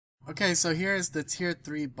Okay, so here is the Tier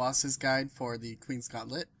 3 bosses guide for the Queen's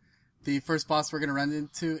Gauntlet. The first boss we're going to run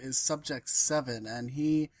into is Subject 7, and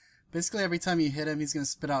he, basically every time you hit him, he's going to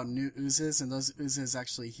spit out new oozes, and those oozes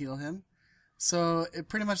actually heal him. So it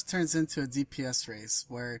pretty much turns into a DPS race,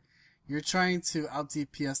 where you're trying to out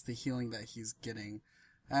DPS the healing that he's getting.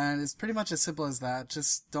 And it's pretty much as simple as that.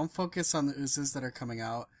 Just don't focus on the oozes that are coming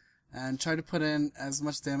out, and try to put in as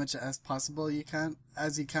much damage as possible you can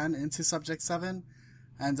into Subject 7.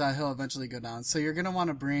 And he'll eventually go down. So you're gonna want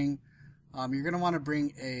to bring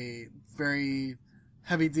a very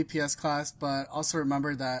heavy DPS class, but also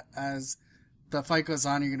remember that as the fight goes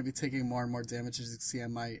on, you're gonna be taking more and more damage. As you can see,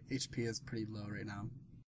 and my HP is pretty low right now.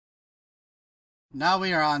 Now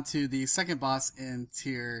we are on to the second boss in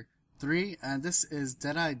Tier 3, and this is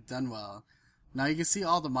Deadeye Dunwell. Now you can see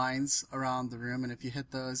all the mines around the room, and if you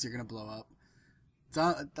hit those, you're gonna blow up.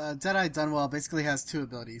 Deadeye Dunwell basically has two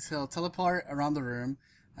abilities. He'll teleport around the room,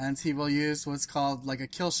 and he will use what's called like a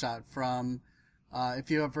kill shot from, if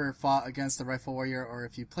you ever fought against a rifle warrior, or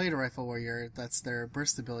if you played a rifle warrior, that's their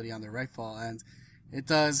burst ability on their rifle, and it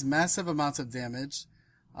does massive amounts of damage.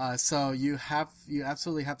 So you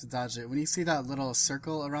absolutely have to dodge it. When you see that little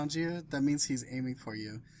circle around you, that means he's aiming for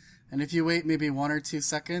you. And if you wait maybe 1 or 2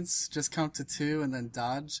 seconds, just count to 2 and then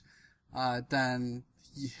dodge, then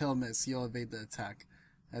he'll miss. You'll evade the attack.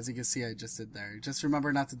 As you can see, I just did there. Just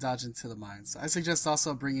remember not to dodge into the mines. I suggest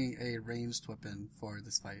also bringing a ranged weapon for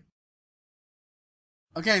this fight.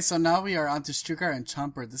 Okay, so now we are on to Strugar and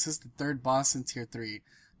Chomper. This is the third boss in Tier 3.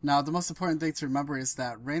 Now, the most important thing to remember is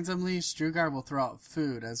that randomly, Strugar will throw out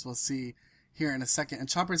food, as we'll see here in a second, and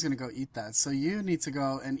Chomper's going to go eat that. So you need to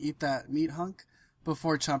go and eat that meat hunk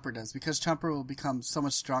before Chomper does, because Chomper will become so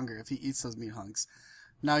much stronger if he eats those meat hunks.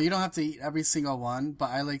 Now, you don't have to eat every single one,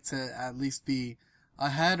 but I like to at least be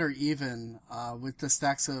ahead or even with the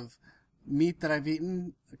stacks of meat that I've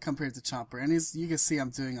eaten compared to Chomper. And you can see I'm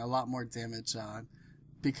doing a lot more damage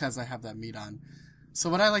because I have that meat on. So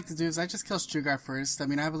what I like to do is I just kill Strugar first. I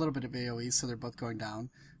mean, I have a little bit of AoE, so they're both going down.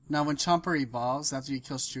 Now, when Chomper evolves after you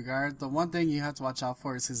kill Strugar, the one thing you have to watch out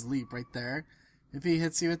for is his leap right there. If he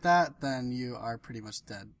hits you with that, then you are pretty much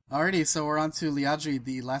dead. Alrighty, so we're on to Liadri,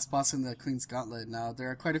 the last boss in the Queen's Gauntlet. Now, there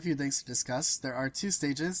are quite a few things to discuss. There are 2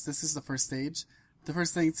 stages. This is the first stage. The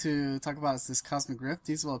first thing to talk about is this Cosmic Rift.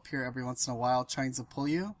 These will appear every once in a while trying to pull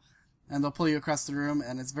you. And they'll pull you across the room,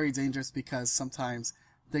 and it's very dangerous because sometimes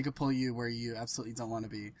they could pull you where you absolutely don't want to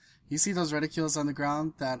be. You see those reticules on the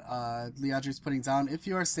ground that Liadri's putting down? If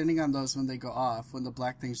you are standing on those when they go off, when the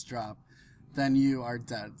black things drop, then you are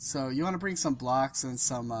dead. So you want to bring some blocks and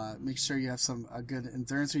some, make sure you have a good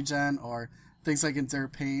endurance regen, or things like Endure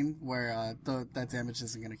Pain, where that damage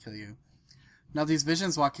isn't going to kill you. Now these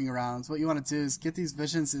visions walking around, what you want to do is get these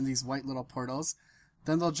visions in these white little portals,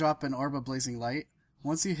 then they'll drop an orb of blazing light.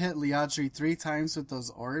 Once you hit Liadri 3 times with those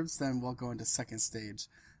orbs, then we'll go into second stage.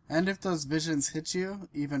 And if those visions hit you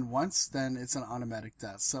even once, then it's an automatic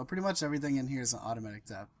death. So pretty much everything in here is an automatic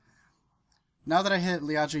death. Now that I hit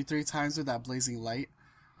Liadri 3 times with that blazing light,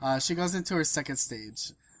 she goes into her second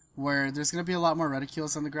stage, where there's going to be a lot more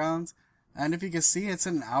reticules on the ground. And if you can see, it's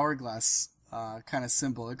an hourglass kind of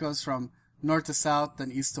symbol. It goes from north to south,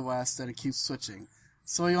 then east to west, and it keeps switching.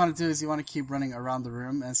 So what you want to do is you want to keep running around the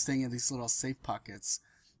room and staying in these little safe pockets.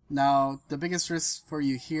 Now, the biggest risks for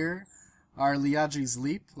you here are Liadri's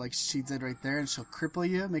leap, like she did right there, and she'll cripple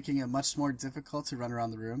you, making it much more difficult to run around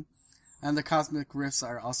the room. And the Cosmic Rifts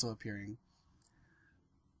are also appearing.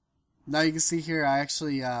 Now you can see here,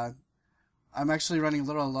 I'm actually running a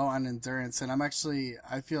little low on endurance, and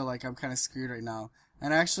I feel like I'm kind of screwed right now.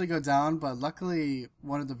 And I actually go down, but luckily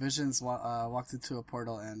one of the visions walked into a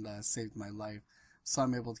portal and saved my life, so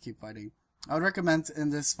I'm able to keep fighting. I would recommend in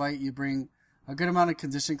this fight you bring a good amount of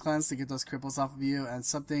condition cleanse to get those cripples off of you, and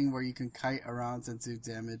something where you can kite around and do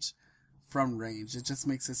damage from range. It just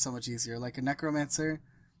makes it so much easier, like a necromancer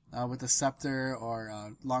with a scepter,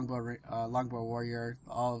 or longbow warrior.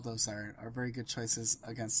 All of those are very good choices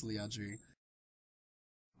against Liadri.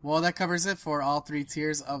 Well, that covers it for all 3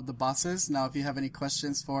 tiers of the bosses. Now, if you have any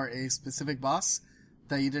questions for a specific boss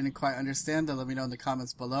that you didn't quite understand, then let me know in the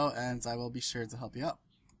comments below, and I will be sure to help you out.